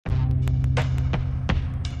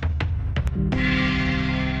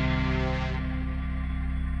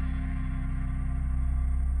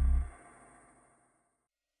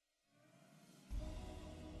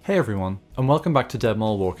Hey everyone, and welcome back to Dead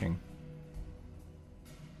Mall Walking.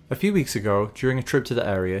 A few weeks ago, during a trip to the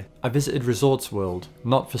area, I visited Resorts World,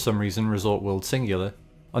 not for some reason Resort World singular,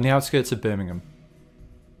 on the outskirts of Birmingham.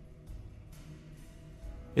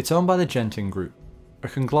 It's owned by the Genting Group, a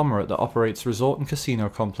conglomerate that operates resort and casino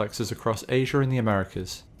complexes across Asia and the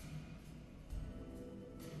Americas.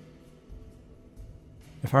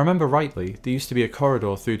 If I remember rightly, there used to be a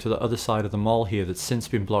corridor through to the other side of the mall here that's since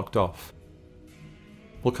been blocked off.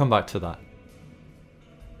 We'll come back to that.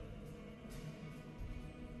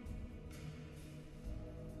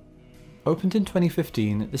 Opened in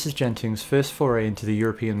 2015, this is Genting's first foray into the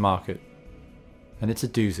European market, and it's a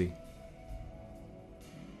doozy.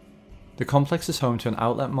 The complex is home to an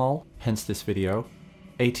outlet mall, hence this video,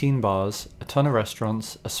 18 bars, a ton of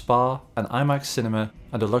restaurants, a spa, an IMAX cinema,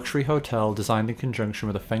 and a luxury hotel designed in conjunction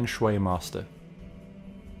with a Feng Shui master.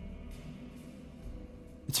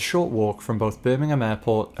 It's a short walk from both Birmingham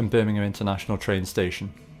Airport and Birmingham International train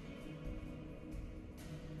station.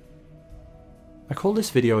 I call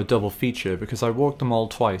this video a double feature because I walked the mall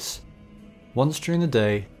twice, once during the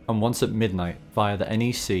day and once at midnight via the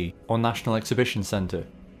NEC or National Exhibition Centre.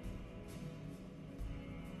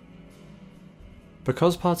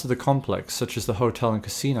 Because parts of the complex such as the hotel and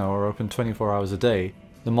casino are open 24 hours a day,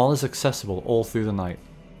 the mall is accessible all through the night.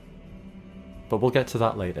 But we'll get to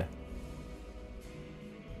that later.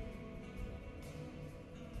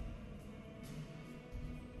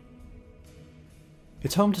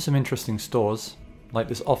 It's home to some interesting stores, like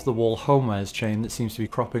this off-the-wall homewares chain that seems to be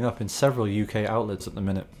cropping up in several UK outlets at the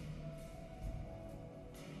minute.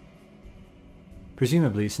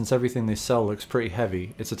 Presumably, since everything they sell looks pretty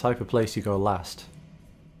heavy, it's the type of place you go last,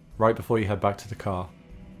 right before you head back to the car.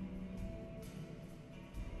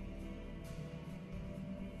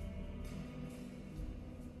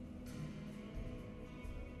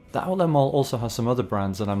 The outlet mall also has some other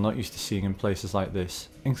brands that I'm not used to seeing in places like this,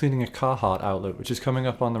 including a Carhartt outlet which is coming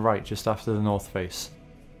up on the right just after the north face.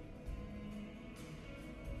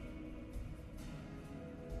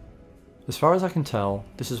 As far as I can tell,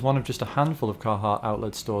 this is one of just a handful of Carhartt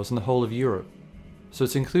outlet stores in the whole of Europe, so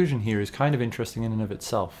its inclusion here is kind of interesting in and of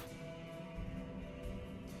itself.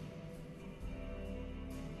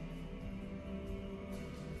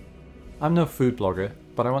 I'm no food blogger,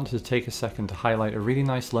 but I wanted to take a second to highlight a really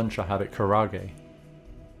nice lunch I had at Karage.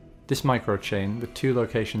 This micro chain, with 2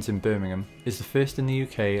 locations in Birmingham, is the first in the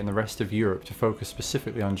UK and the rest of Europe to focus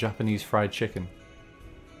specifically on Japanese fried chicken,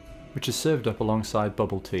 which is served up alongside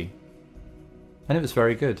bubble tea. And it was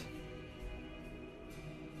very good.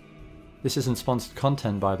 This isn't sponsored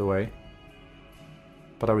content, by the way,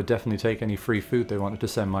 but I would definitely take any free food they wanted to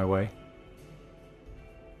send my way.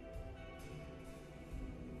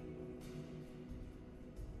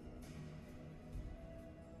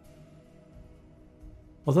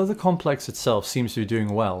 Although the complex itself seems to be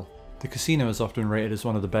doing well, the casino is often rated as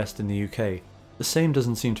one of the best in the UK. The same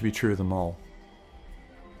doesn't seem to be true of the mall.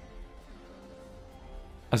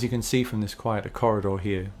 As you can see from this quieter corridor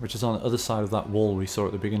here, which is on the other side of that wall we saw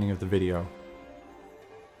at the beginning of the video.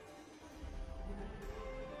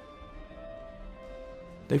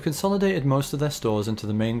 They've consolidated most of their stores into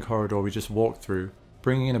the main corridor we just walked through,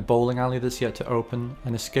 bringing in a bowling alley that's yet to open,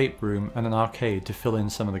 an escape room and an arcade to fill in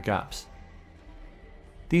some of the gaps.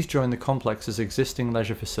 These join the complex's existing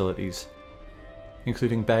leisure facilities,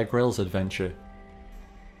 including Bear Grylls Adventure,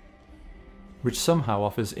 which somehow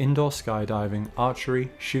offers indoor skydiving, archery,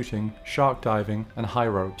 shooting, shark diving and high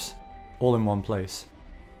ropes, all in one place.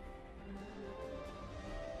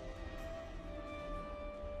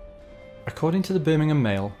 According to the Birmingham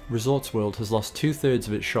Mail, Resorts World has lost 2/3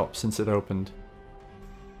 of its shops since it opened,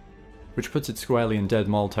 which puts it squarely in dead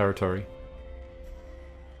mall territory.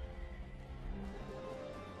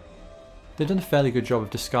 They've done a fairly good job of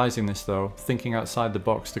disguising this though, thinking outside the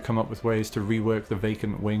box to come up with ways to rework the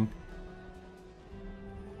vacant wing.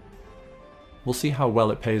 We'll see how well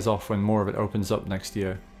it pays off when more of it opens up next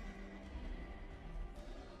year.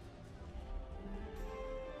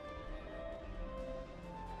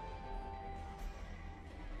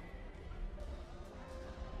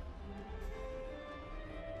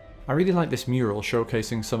 I really like this mural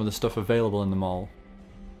showcasing some of the stuff available in the mall,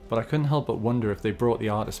 but I couldn't help but wonder if they brought the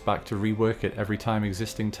artist back to rework it every time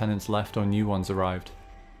existing tenants left or new ones arrived.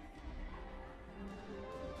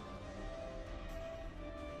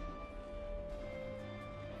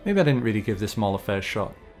 Maybe I didn't really give this mall a fair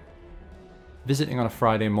shot. Visiting on a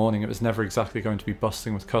Friday morning, it was never exactly going to be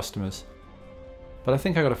bustling with customers, but I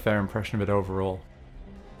think I got a fair impression of it overall.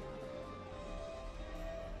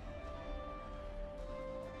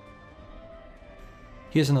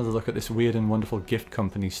 Here's another look at this weird and wonderful gift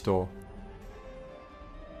company store.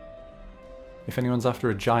 If anyone's after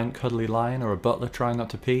a giant cuddly lion or a butler trying not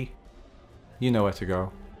to pee, you know where to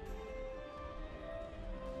go.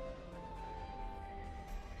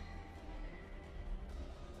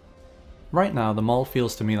 Right now, the mall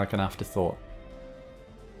feels to me like an afterthought.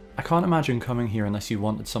 I can't imagine coming here unless you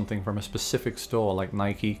wanted something from a specific store like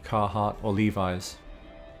Nike, Carhartt or Levi's.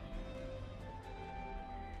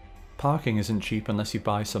 Parking isn't cheap unless you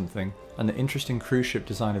buy something, and the interesting cruise ship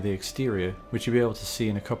design of the exterior, which you'll be able to see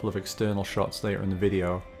in a couple of external shots later in the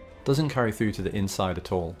video, doesn't carry through to the inside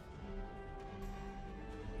at all.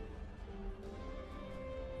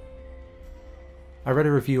 I read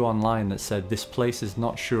a review online that said this place is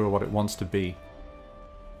not sure what it wants to be,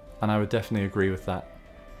 and I would definitely agree with that.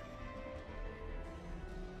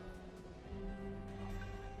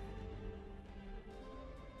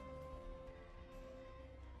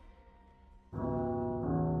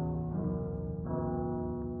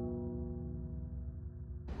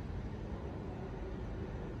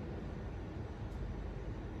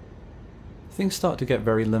 Things start to get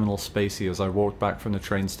very liminal spacey as I walked back from the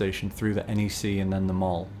train station through the NEC and then the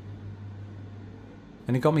mall.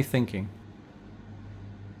 And it got me thinking,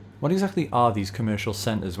 what exactly are these commercial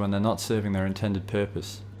centres when they're not serving their intended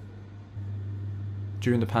purpose?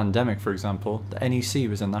 During the pandemic, for example, the NEC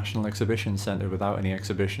was a national exhibition centre without any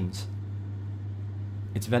exhibitions.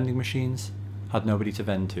 Its vending machines had nobody to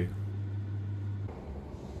vend to.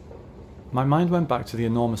 My mind went back to the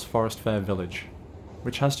enormous Forest Fair village,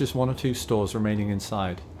 which has just 1 or 2 stores remaining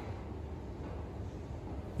inside.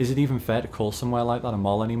 Is it even fair to call somewhere like that a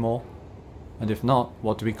mall anymore? And if not,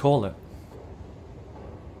 what do we call it?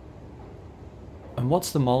 And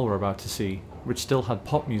what's the mall we're about to see, which still had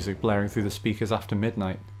pop music blaring through the speakers after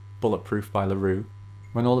midnight, Bulletproof by LaRue,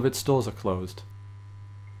 when all of its stores are closed?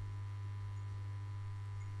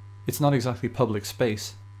 It's not exactly public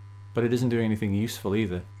space, but it isn't doing anything useful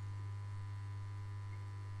either.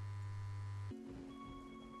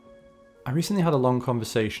 I recently had a long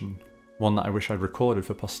conversation, one that I wish I'd recorded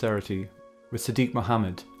for posterity, with Sadiq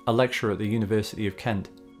Mohammed, a lecturer at the University of Kent.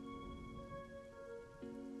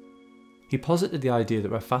 He posited the idea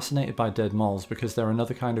that we're fascinated by dead malls because they're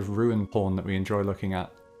another kind of ruin porn that we enjoy looking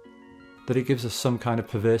at. That it gives us some kind of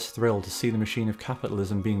perverse thrill to see the machine of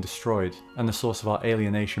capitalism being destroyed and the source of our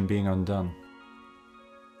alienation being undone.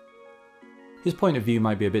 His point of view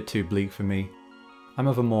might be a bit too bleak for me. I'm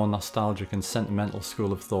of a more nostalgic and sentimental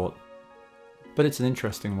school of thought. But it's an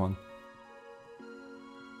interesting one.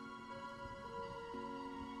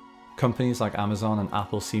 Companies like Amazon and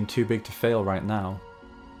Apple seem too big to fail right now,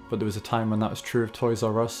 but there was a time when that was true of Toys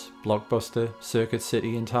R Us, Blockbuster, Circuit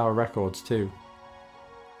City and Tower Records too.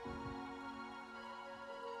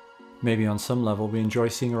 Maybe on some level we enjoy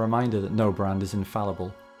seeing a reminder that no brand is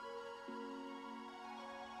infallible.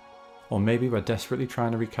 Or maybe we're desperately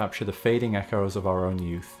trying to recapture the fading echoes of our own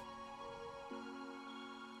youth.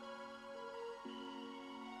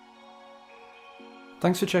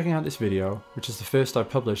 Thanks for checking out this video, which is the first I've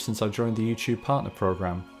published since I joined the YouTube Partner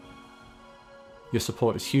Program. Your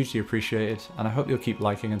support is hugely appreciated, and I hope you'll keep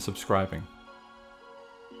liking and subscribing.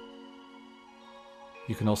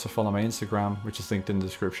 You can also follow my Instagram, which is linked in the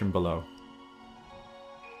description below.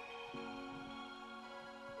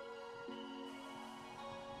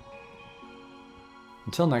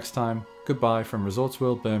 Until next time, goodbye from Resorts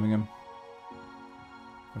World Birmingham,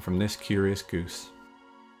 and from this curious goose.